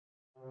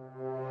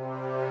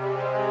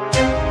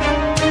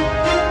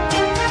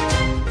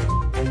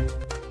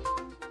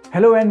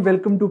Hello and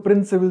welcome to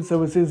Prince Civil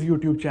Services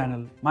YouTube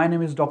channel. My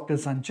name is Dr.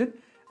 Sanchit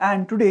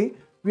and today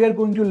we are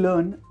going to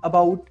learn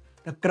about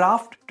the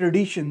craft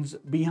traditions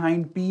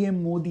behind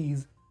PM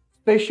Modi's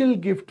special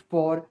gift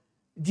for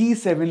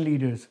G7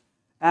 leaders.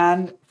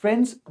 And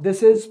friends,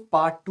 this is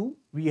part 2.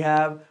 We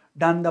have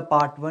done the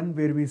part 1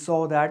 where we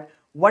saw that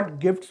what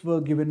gifts were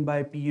given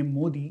by PM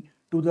Modi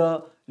to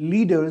the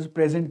leaders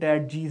present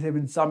at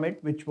G7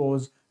 summit, which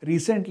was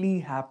recently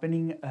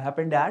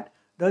happened at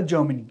the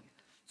Germany.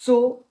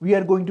 So we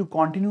are going to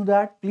continue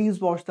that. Please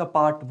watch the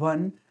part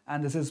 1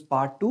 and this is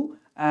part 2.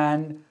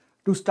 And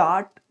to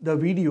start the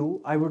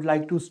video, I would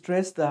like to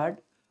stress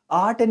that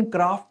art and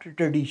craft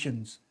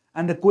traditions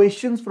and the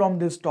questions from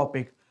this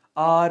topic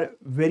are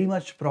very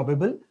much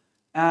probable,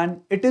 and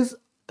it is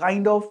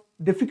kind of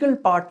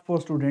difficult part for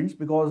students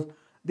because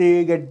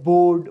they get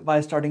bored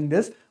by studying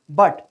this.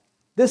 But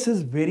this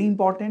is very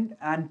important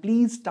and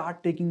please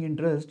start taking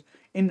interest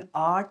in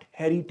art,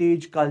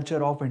 heritage,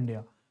 culture of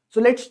India. So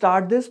let's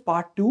start this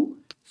part 2.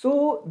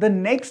 So the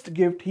next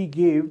gift he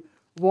gave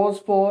was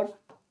for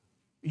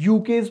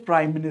UK's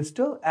Prime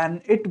Minister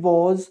and it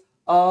was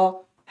a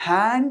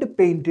hand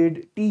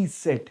painted tea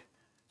set.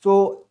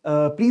 So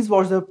please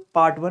watch the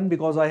part 1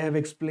 because I have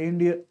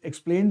explained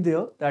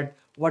there that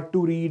what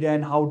to read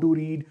and how to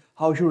read,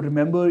 how should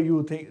remember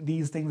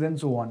these things and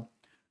so on.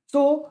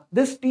 So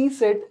this tea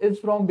set is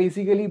from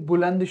basically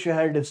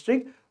Bulandshahr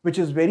district, which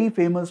is very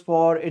famous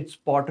for its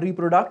pottery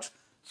products.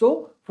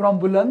 So from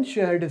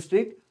Bulandshahr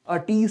district, a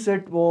tea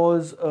set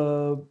was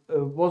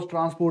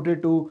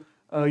transported to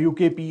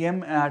UK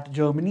PM at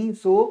Germany.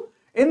 So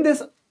in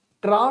this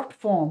craft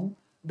form,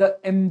 the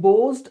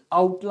embossed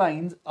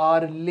outlines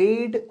are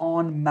laid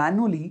on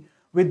manually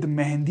with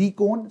mehendi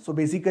cone. So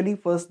basically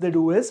first they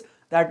do is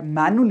that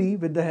manually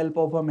with the help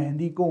of a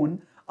mehendi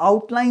cone,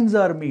 outlines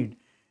are made,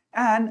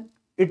 and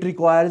it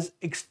requires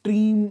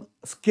extreme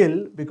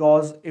skill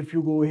because if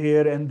you go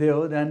here and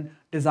there, then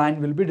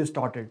design will be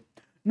distorted.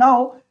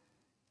 Now,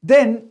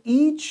 then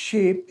each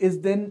shape is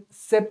then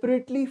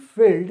separately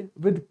filled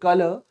with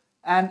color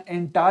and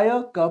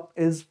entire cup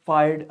is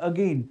fired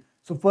again.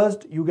 So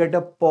first you get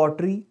a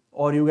pottery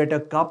or you get a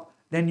cup,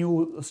 then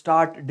you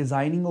start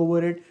designing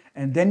over it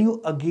and then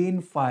you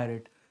again fire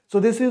it. So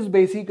this is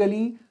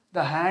basically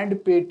the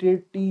hand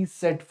painted tea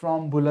set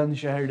from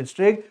Bulandshahr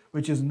district,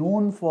 which is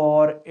known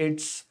for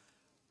its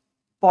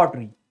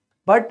pottery.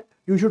 But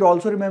you should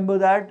also remember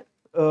that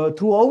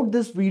throughout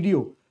this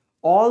video,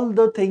 all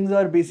the things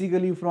are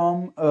basically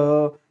from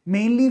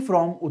mainly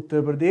from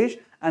Uttar Pradesh,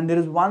 and there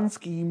is one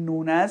scheme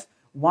known as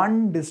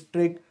one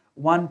district,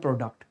 one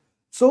product.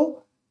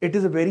 So it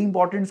is a very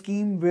important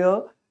scheme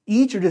where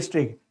each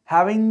district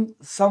having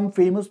some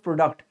famous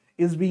product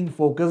is being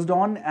focused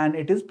on and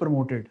it is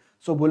promoted.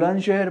 So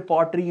Bulandshahr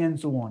pottery and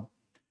so on.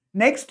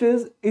 Next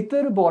is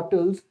Itar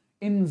bottles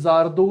in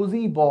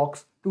Zardozi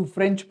box to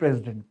French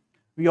president.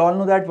 We all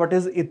know that what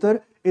is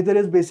Itar. Itar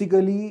is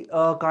basically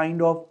a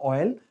kind of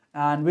oil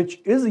and which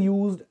is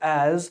used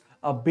as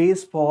a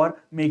base for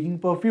making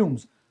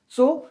perfumes.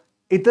 So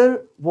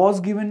Itar was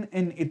given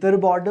in Itar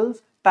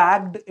bottles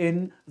packed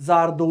in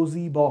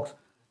Zardozi box.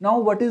 Now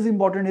what is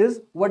important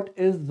is, what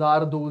is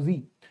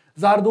Zardozi?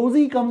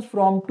 Zardozi comes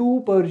from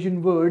two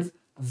Persian words,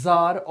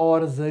 zar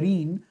or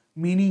zareen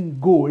meaning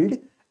gold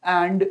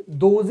and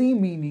dozi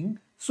meaning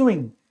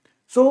swing.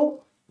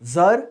 So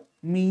zar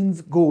means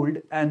gold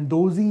and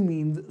dozi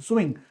means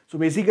swing. So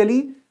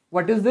basically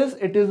what is this?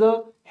 It is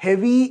a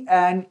heavy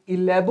and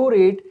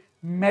elaborate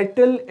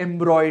metal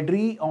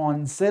embroidery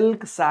on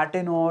silk,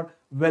 satin or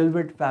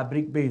velvet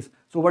fabric base.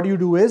 So what you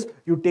do is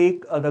you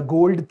take the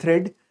gold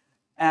thread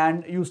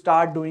and you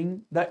start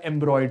doing the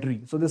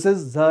embroidery. So this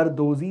is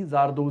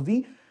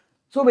Zardozi.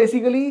 So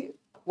basically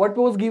what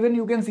was given,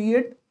 you can see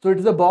it. So it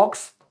is a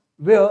box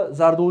where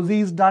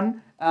Zardozi is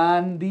done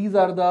and these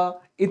are the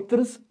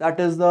itrs, that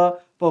is the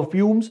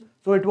perfumes.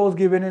 So it was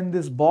given in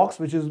this box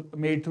which is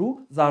made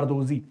through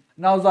Zardozi.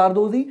 Now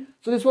Zardozi,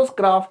 so this was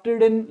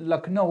crafted in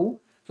Lucknow.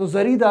 So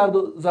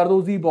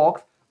Zardozi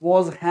box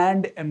was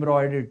hand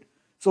embroidered.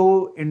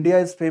 So India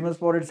is famous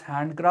for its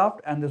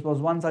handcraft and this was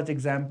one such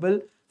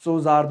example. So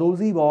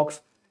Zardozi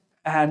box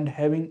and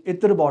having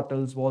Itar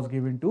bottles was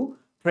given to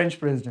French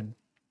president.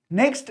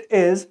 Next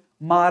is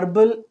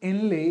marble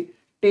inlay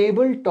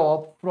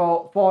tabletop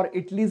for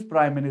Italy's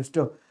prime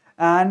minister.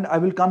 And I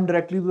will come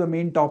directly to the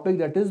main topic,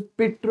 that is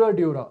Pietra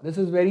dura. This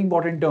is very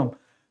important term.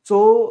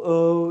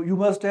 So you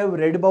must have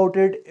read about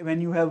it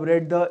when you have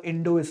read the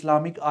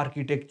Indo-Islamic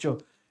architecture.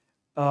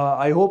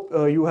 I hope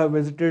you have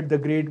visited the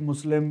great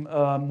Muslim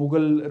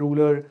Mughal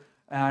ruler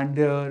and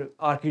their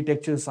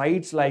architecture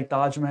sites like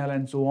Taj Mahal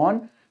and so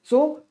on.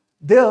 So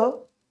there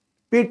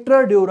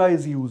Pietra dura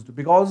is used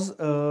because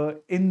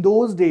in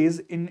those days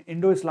in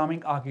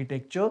Indo-Islamic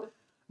architecture,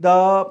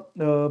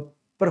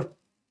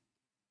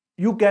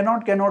 you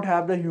cannot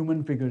have the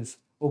human figures.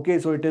 Okay,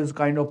 so it is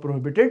kind of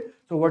prohibited.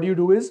 So what you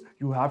do is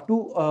you have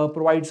to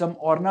provide some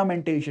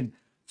ornamentation.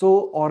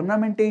 So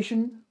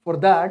ornamentation, for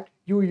that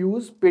you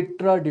use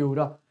Pietra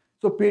dura.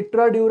 So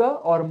Pietra dura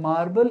or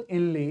marble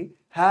inlay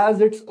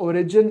has its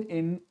origin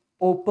in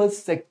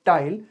opus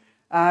sectile,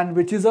 and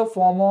which is a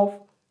form of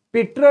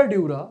pietra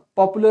dura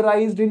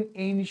popularized in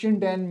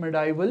ancient and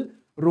medieval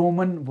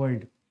Roman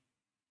world.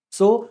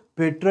 So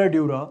pietra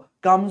dura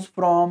comes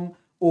from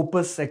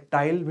opus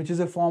sectile, which is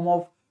a form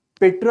of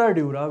pietra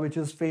dura which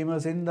is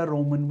famous in the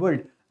Roman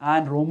world.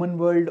 And Roman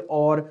world,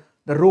 or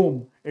the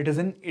Rome, it is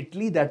in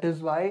Italy. That is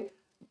why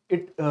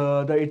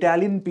the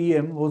Italian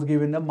PM was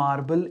given the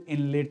marble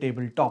inlay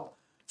tabletop.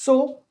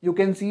 So you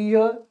can see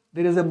here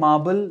there is a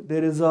marble,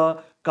 there is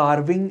a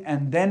carving,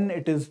 and then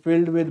it is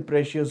filled with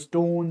precious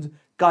stones,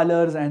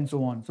 colors, and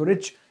so on. So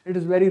rich, it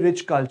is very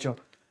rich culture.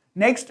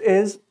 Next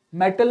is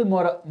metal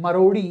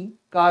marodi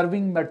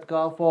carving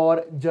matka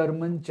for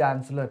German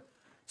Chancellor.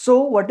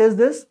 So what is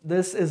this?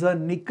 This is a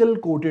nickel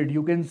coated,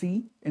 you can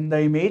see in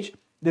the image,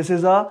 this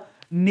is a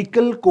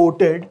nickel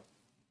coated,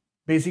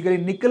 basically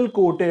nickel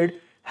coated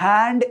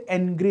hand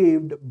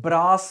engraved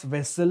brass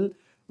vessel,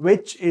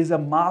 which is a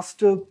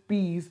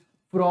masterpiece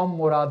from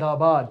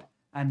Moradabad.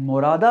 And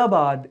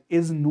Moradabad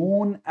is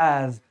known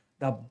as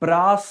the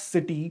brass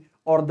city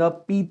or the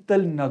Pital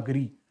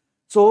Nagri.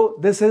 So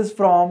this is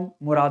from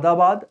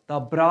Moradabad, the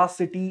brass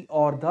city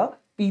or the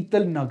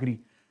Pital Nagri.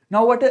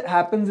 Now what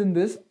happens in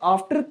this,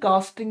 after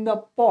casting the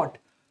pot,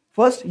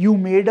 first you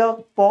made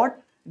a pot,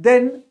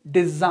 then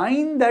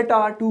design that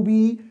are to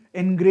be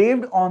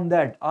engraved on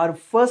that are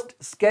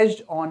first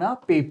sketched on a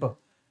paper.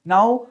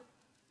 Now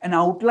an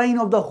outline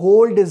of the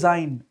whole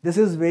design, this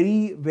is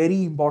very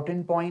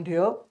important point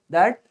here,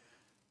 that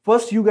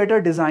first you get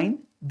a design,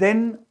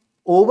 then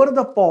over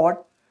the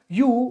pot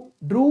you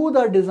drew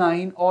the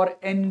design or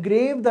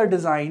engrave the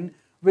design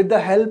with the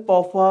help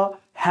of a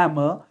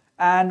hammer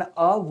and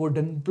a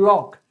wooden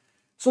block.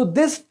 So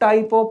this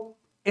type of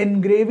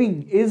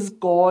engraving is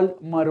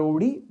called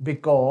marodi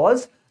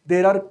because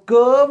there are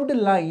curved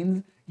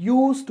lines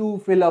used to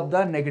fill up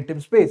the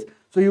negative space.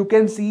 So you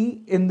can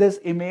see in this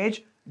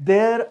image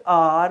there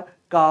are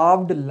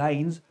carved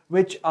lines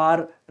which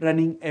are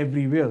running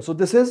everywhere. So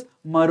this is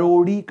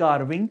marodi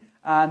carving,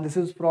 and this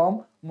is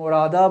from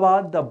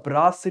Moradabad, the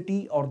brass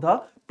city or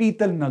the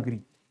Pital Nagri.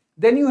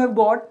 Then you have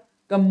got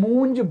the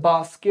Moonj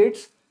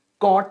baskets,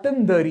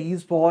 cotton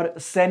dharis for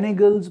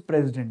Senegal's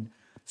president.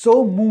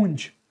 So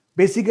Moonj,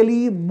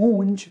 basically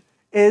Moonj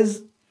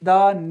is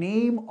the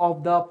name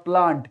of the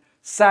plant,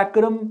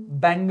 Saccharum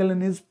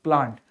bengalensis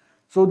plant.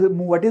 So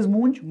what is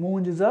Moonj?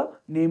 Moonj is a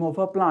name of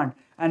a plant,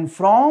 and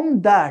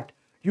from that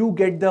you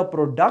get the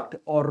product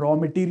or raw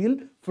material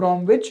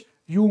from which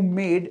you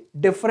made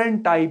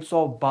different types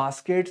of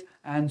baskets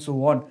and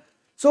so on.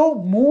 So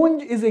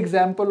Moonj is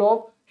example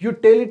of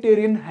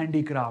utilitarian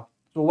handicraft.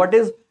 So what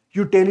is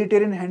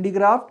utilitarian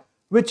handicraft?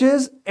 Which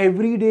is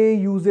everyday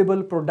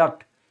usable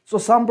product. So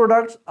some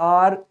products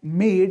are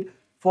made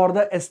for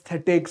the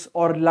aesthetics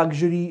or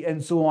luxury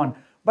and so on.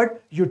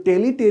 But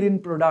utilitarian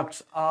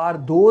products are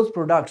those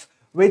products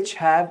which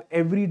have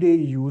everyday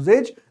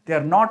usage. They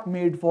are not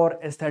made for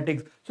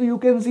aesthetics. So you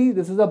can see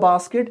this is a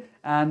basket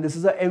and this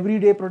is an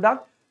everyday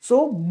product.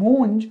 So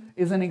Moonj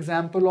is an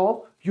example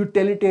of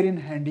utilitarian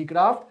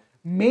handicraft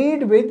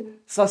made with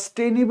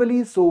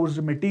sustainably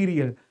sourced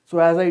material. So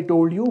as I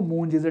told you,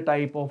 Moonj is a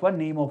type of a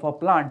name of a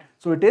plant.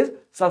 So it is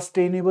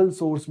sustainable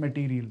source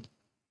material.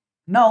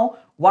 Now,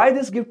 why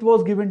this gift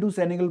was given to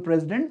Senegal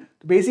president?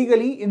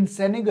 Basically, in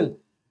Senegal,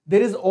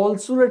 there is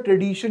also a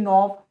tradition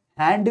of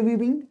hand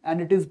weaving,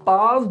 and it is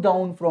passed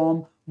down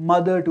from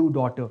mother to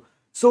daughter.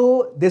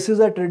 So this is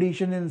a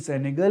tradition in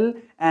Senegal,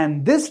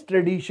 and this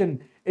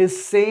tradition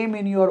is same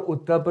in your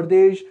Uttar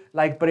Pradesh,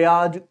 like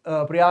Prayagraj,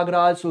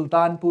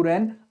 Sultanpur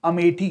and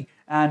Amethi.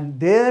 And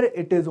there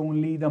it is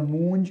only the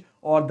Moonj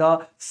or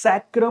the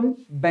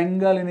Saccharum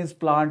bengalensis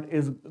plant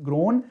is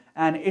grown,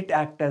 and it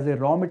acts as a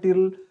raw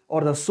material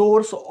or the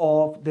source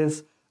of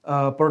this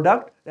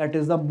product, that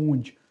is the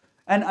Moonj.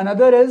 And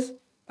another is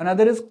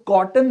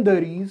cotton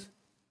dharis,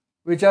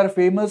 which are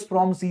famous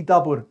from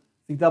Sitapur.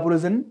 Sitapur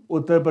is in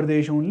Uttar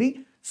Pradesh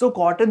only. So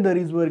cotton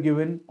dharis were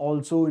given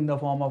also in the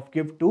form of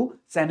gift to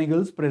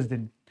Senegal's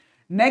president.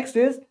 Next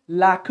is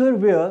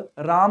lacquerware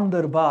Ram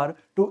Darbar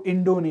to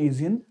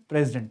Indonesian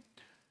president.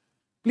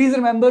 Please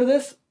remember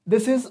this.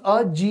 This is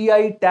a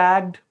GI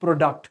tagged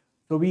product.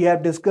 So we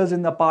have discussed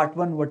in the part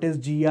 1 what is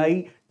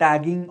GI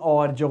tagging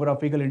or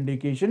geographical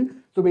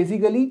indication. So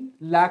basically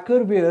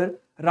lacquerware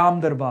Ram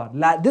Darbar.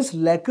 This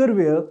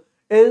lacquerware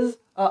is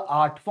an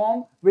art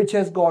form which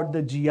has got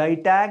the GI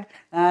tag,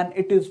 and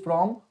it is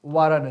from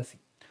Varanasi.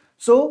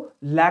 So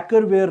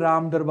lacquerware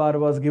Ram Darbar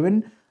was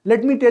given.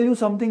 Let me tell you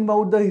something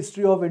about the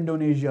history of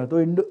Indonesia.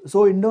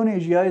 So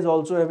Indonesia is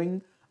also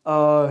having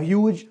a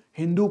huge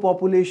Hindu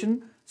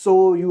population.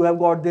 So you have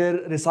got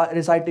their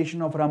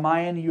recitation of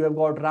Ramayana, you have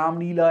got Ram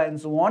Leela and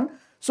so on.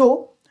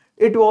 So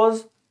it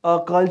was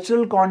a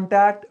cultural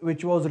contact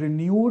which was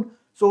renewed.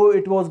 So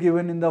it was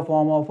given in the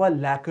form of a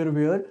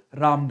lacquerware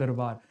Ram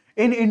Darbar.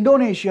 In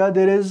Indonesia,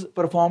 there is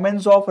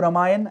performance of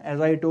Ramayana, as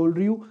I told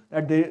you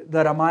that the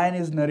Ramayana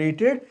is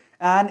narrated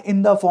and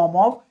in the form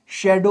of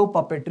shadow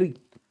puppetry.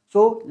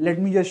 So let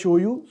me just show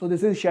you. So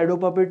this is shadow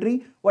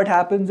puppetry. What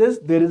happens is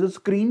there is a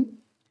screen.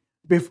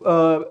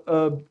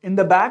 In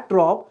the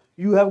backdrop,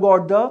 you have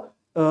got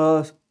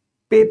the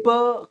paper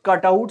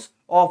cutouts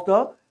of the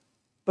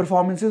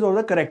performances of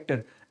the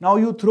character. Now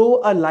you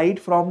throw a light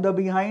from the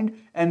behind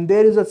and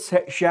there is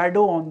a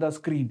shadow on the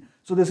screen.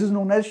 So this is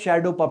known as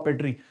shadow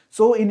puppetry.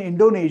 So in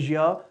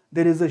Indonesia,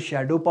 there is a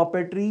shadow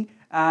puppetry,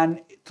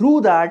 and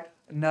through that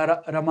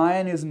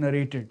Ramayana is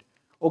narrated.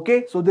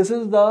 Okay, so this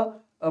is the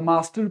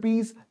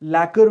masterpiece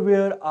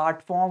lacquerware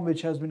art form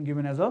which has been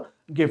given as a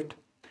gift.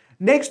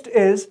 Next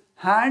is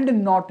hand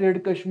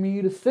knotted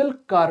Kashmir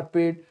silk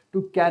carpet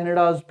to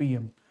Canada's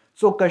PM.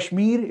 So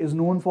Kashmir is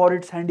known for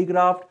its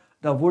handicraft,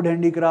 the wood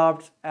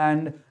handicrafts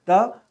and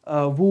the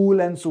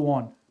wool and so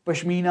on.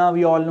 Pashmina,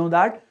 we all know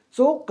that.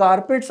 So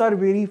carpets are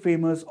very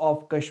famous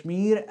of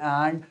Kashmir,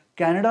 and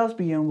Canada's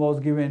PM was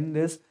given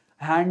this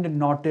hand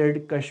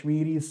knotted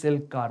Kashmiri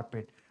silk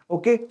carpet.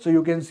 Okay, so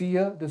you can see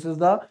here, this is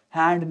the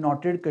hand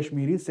knotted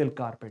Kashmiri silk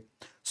carpet.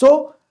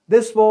 So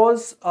this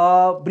was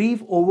a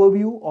brief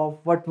overview of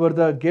what were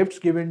the gifts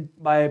given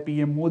by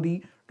PM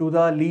Modi to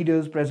the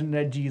leaders present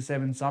at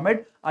G7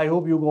 summit. I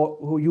hope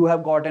you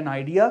have got an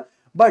idea.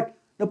 But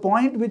the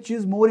point which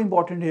is more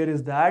important here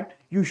is that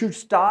you should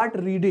start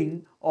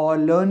reading or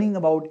learning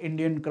about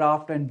Indian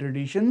craft and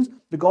traditions,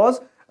 because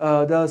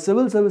the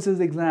civil services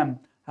exam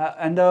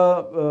and the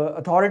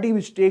authority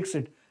which takes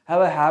it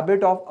have a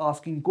habit of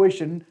asking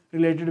questions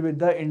related with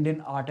the Indian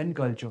art and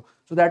culture.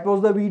 So that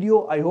was the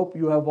video. I hope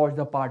you have watched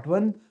the part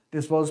 1.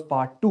 This was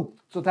part 2.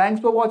 So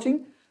thanks for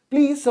watching.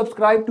 Please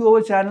subscribe to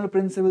our channel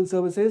Prince Civil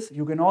Services.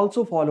 You can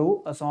also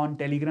follow us on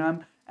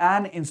Telegram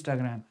and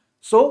Instagram.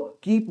 So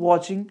keep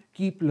watching,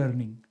 keep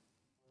learning.